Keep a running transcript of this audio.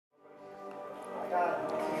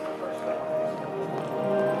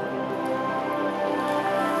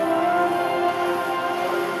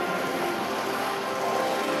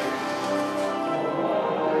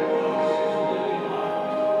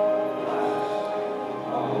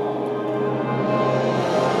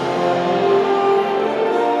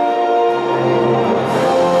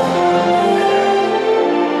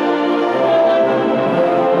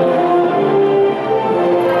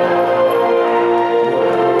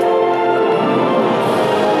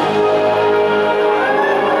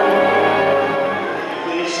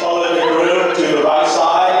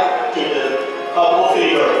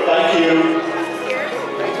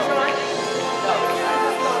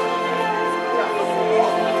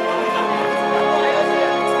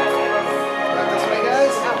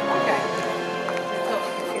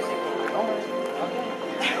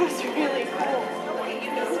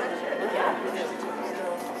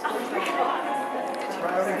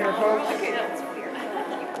here, folks.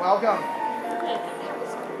 Welcome.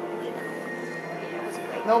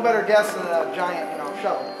 No better guest than a giant,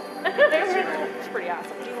 show. It's pretty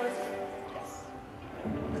awesome.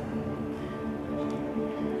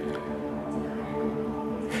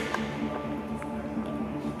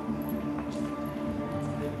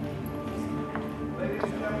 Ladies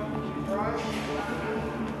and gentlemen, please rise.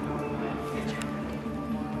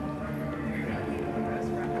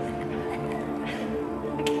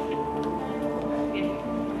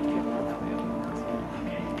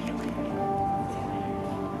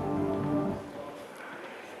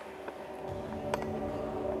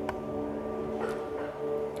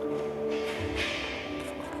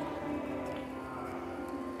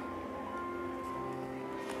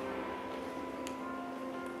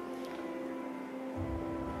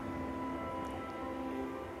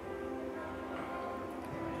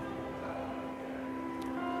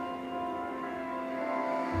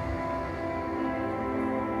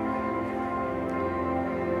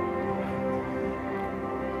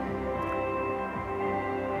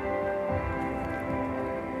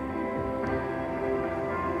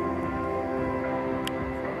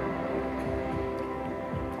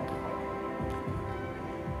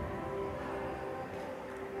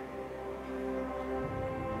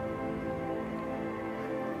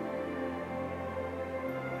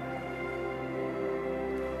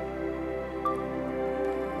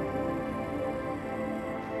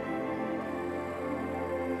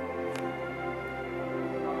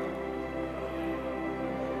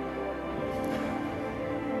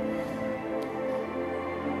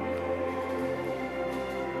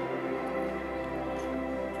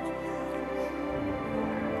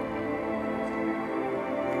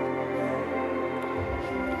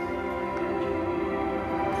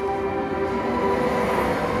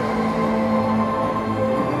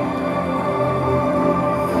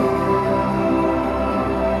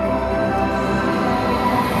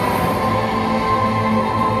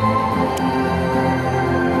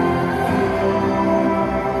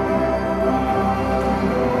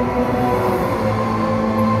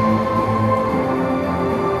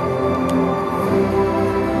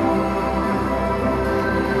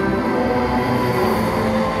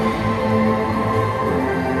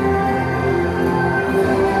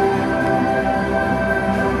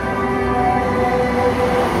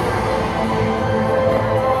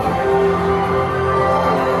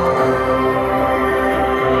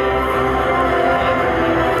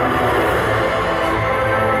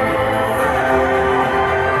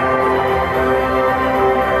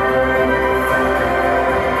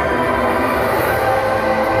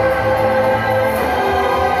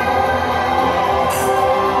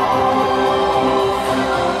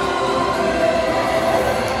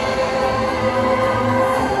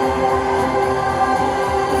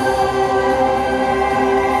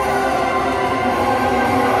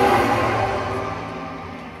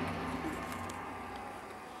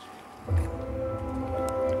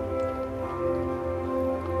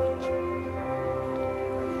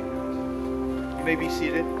 You may be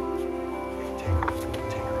seated.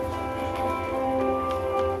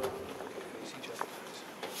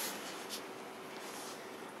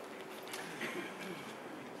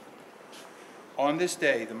 On this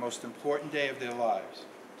day, the most important day of their lives,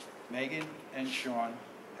 Megan and Sean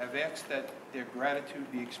have asked that their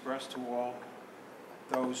gratitude be expressed to all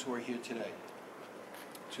those who are here today,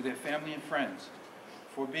 to their family and friends,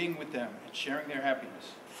 for being with them and sharing their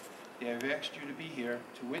happiness. They have asked you to be here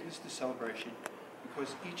to witness the celebration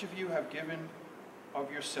because each of you have given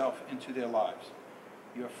of yourself into their lives.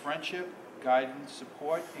 Your friendship, guidance,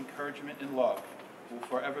 support, encouragement, and love will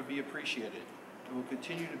forever be appreciated and will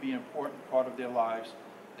continue to be an important part of their lives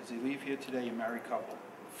as they leave here today a married couple.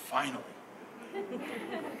 Finally.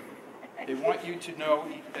 They want you to know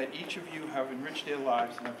that each of you have enriched their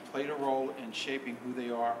lives and have played a role in shaping who they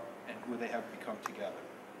are and who they have become together.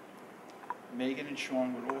 Megan and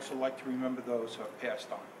Sean would also like to remember those who have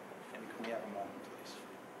passed on. And can we have a moment, please?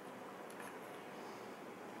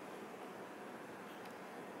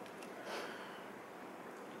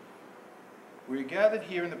 We are gathered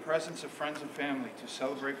here in the presence of friends and family to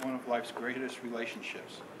celebrate one of life's greatest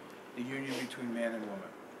relationships, the union between man and woman.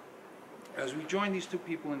 As we join these two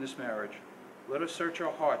people in this marriage, let us search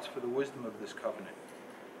our hearts for the wisdom of this covenant,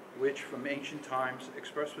 which from ancient times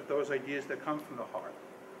expressed with those ideas that come from the heart.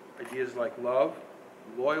 Ideas like love,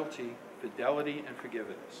 loyalty, fidelity, and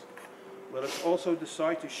forgiveness. Let us also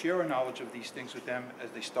decide to share our knowledge of these things with them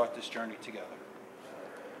as they start this journey together.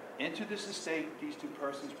 Into this estate, these two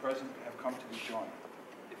persons present have come to be joined.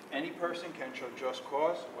 If any person can show just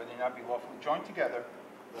cause, where they not be lawfully joined together,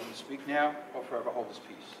 Let him speak now or forever hold his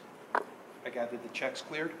peace. I gather the check's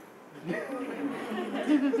cleared?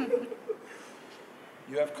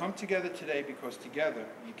 You have come together today because together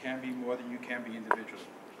you can be more than you can be individually.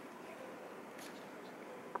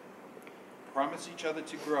 Promise each other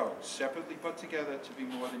to grow, separately but together, to be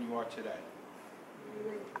more than you are today.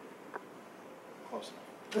 Close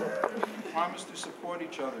enough. Promise to support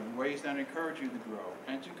each other in ways that encourage you to grow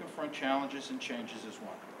and to confront challenges and changes as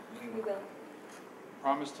one. We will.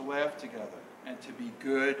 Promise to laugh together and to be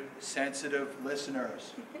good, sensitive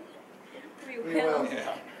listeners. We will.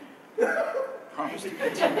 Yeah. Promise to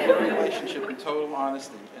continue your relationship in total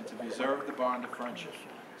honesty and to preserve the bond of friendship,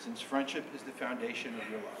 since friendship is the foundation of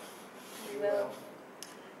your life. We will.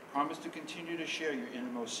 Promise to continue to share your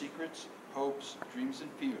innermost secrets, hopes, dreams, and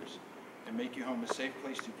fears, and make your home a safe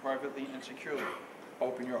place to privately and securely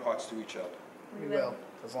open your hearts to each other. We will,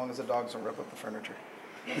 as long as the dogs don't rip up the furniture.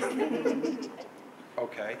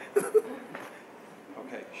 Okay.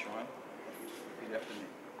 Okay, Sean, repeat after me.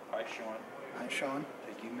 I, Sean, I, Sean,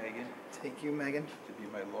 take you, Megan, take you, Megan, to be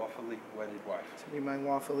my lawfully wedded wife, to be my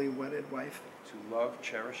lawfully wedded wife, to love,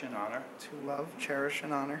 cherish, and honor to love, cherish,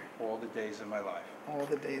 and honor all the days of my life. all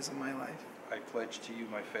the days of my life. I pledge to you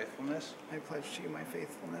my faithfulness I pledge to you my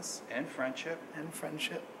faithfulness and friendship and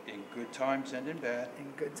friendship in good times and in bad,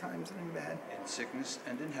 in good times and in bad, in sickness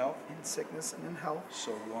and in health, in sickness and in health,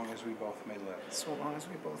 so long as we both may live. so long as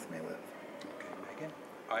we both may live. Okay, Megan.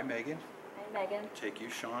 I, Megan, I, Megan, take you,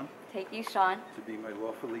 Sean, take you, Sean, to be my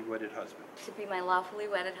lawfully wedded husband, to be my lawfully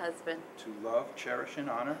wedded husband, to love, cherish, and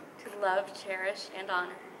honor to love, cherish, and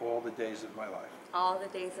honor all the days of my life. all the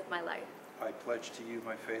days of my life. I pledge to you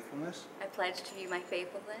my faithfulness I pledge to you my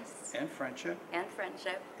faithfulness and friendship and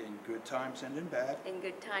friendship in good times and in bad, in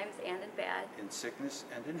good times and in bad, in sickness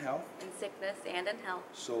and in health, in sickness and in health,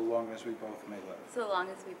 so long as we both may live. so long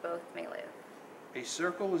as we both may live. A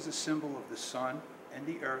circle is a symbol of the sun and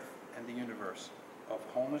the earth and the universe, of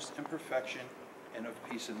wholeness and perfection, and of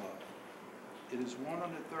peace and love. It is worn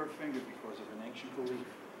on the third finger because of an ancient belief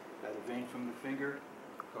that a vein from the finger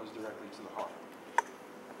goes directly to the heart.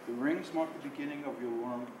 The rings mark the beginning of your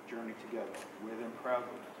long journey together. Wear them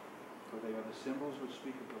proudly, for they are the symbols which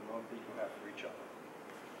speak of the love that you have for each other.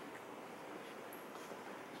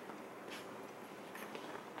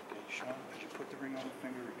 Okay, Sean, as you put the ring on the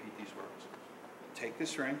finger, repeat these words. Take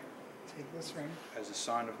this ring Take this ring as a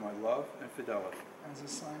sign of my love and fidelity. as a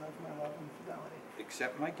sign of my love and fidelity.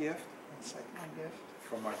 Accept my gift Accept my gift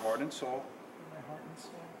from my heart and soul from my heart and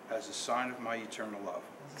soul as a sign of my eternal love.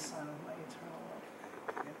 as a sign of my eternal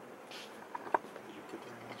love. As you put the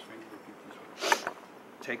ring on this finger, repeat these words.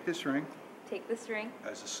 Take this ring Take this ring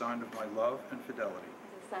as a sign of my love and fidelity.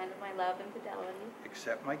 as a sign of my love and fidelity.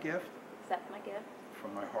 Accept my gift Accept my gift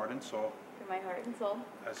from my heart and soul from my heart and soul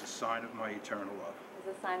as a sign of my eternal love.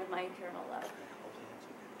 as a sign of my eternal love. Hold hands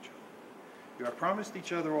and each other. You have promised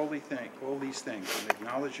each other all these things and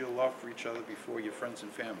acknowledge your love for each other before your friends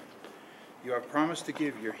and family. You have promised to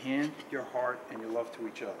give your hand, your heart, and your love to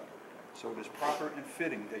each other. So it is proper and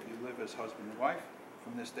fitting that you live as husband and wife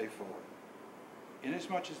from this day forward.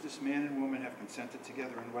 Inasmuch as this man and woman have consented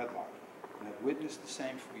together in wedlock and have witnessed the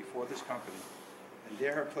same before this company, and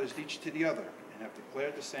there have pledged each to the other and have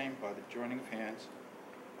declared the same by the joining of hands,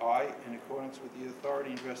 I, in accordance with the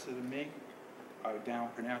authority invested in me, I now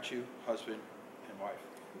pronounce you husband and wife.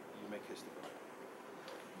 You may kiss the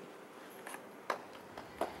bride.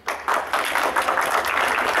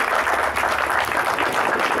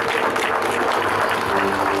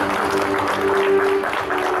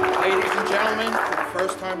 Ladies and gentlemen, for the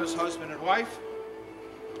first time as husband and wife,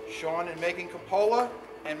 Sean and Megan Coppola,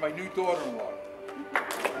 and my new daughter-in-law.